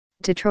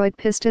Detroit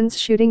Pistons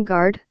shooting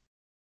guard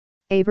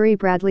Avery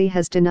Bradley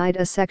has denied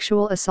a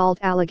sexual assault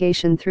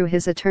allegation through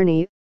his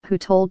attorney, who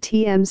told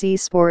TMZ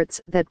Sports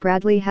that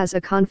Bradley has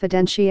a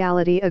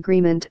confidentiality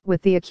agreement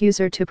with the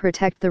accuser to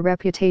protect the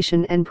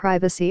reputation and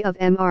privacy of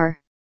Mr.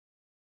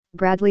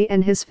 Bradley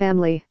and his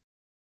family.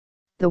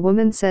 The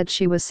woman said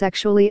she was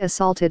sexually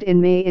assaulted in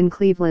May in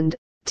Cleveland,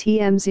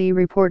 TMZ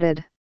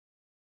reported.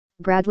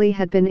 Bradley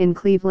had been in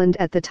Cleveland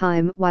at the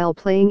time while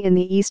playing in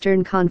the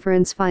Eastern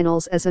Conference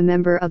Finals as a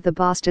member of the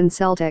Boston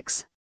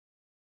Celtics.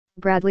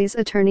 Bradley's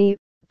attorney,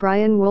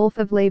 Brian Wolf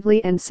of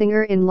Lavely and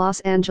Singer in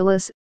Los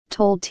Angeles,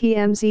 told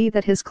TMZ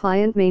that his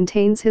client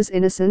maintains his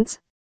innocence.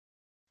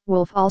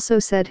 Wolf also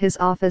said his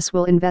office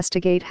will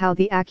investigate how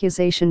the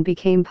accusation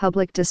became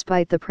public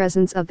despite the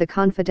presence of the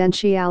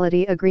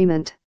confidentiality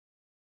agreement.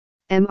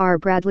 Mr.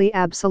 Bradley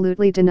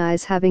absolutely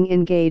denies having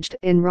engaged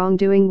in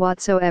wrongdoing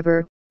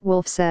whatsoever,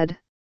 Wolf said.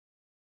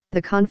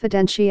 The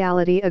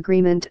confidentiality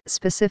agreement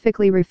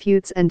specifically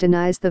refutes and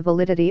denies the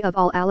validity of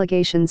all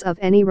allegations of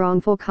any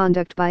wrongful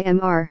conduct by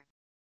Mr.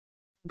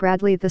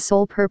 Bradley. The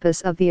sole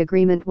purpose of the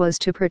agreement was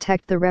to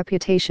protect the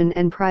reputation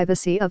and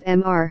privacy of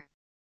Mr.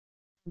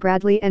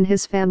 Bradley and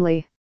his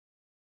family.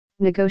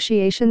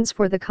 Negotiations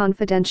for the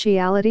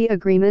confidentiality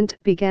agreement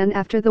began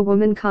after the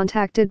woman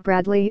contacted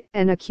Bradley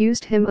and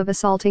accused him of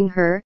assaulting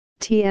her,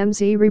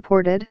 TMZ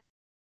reported.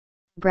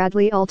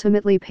 Bradley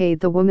ultimately paid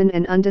the woman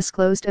an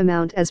undisclosed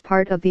amount as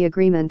part of the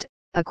agreement,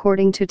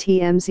 according to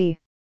TMZ.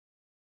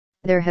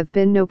 There have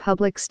been no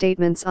public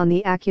statements on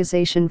the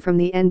accusation from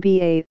the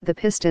NBA, the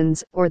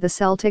Pistons, or the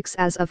Celtics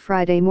as of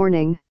Friday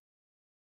morning.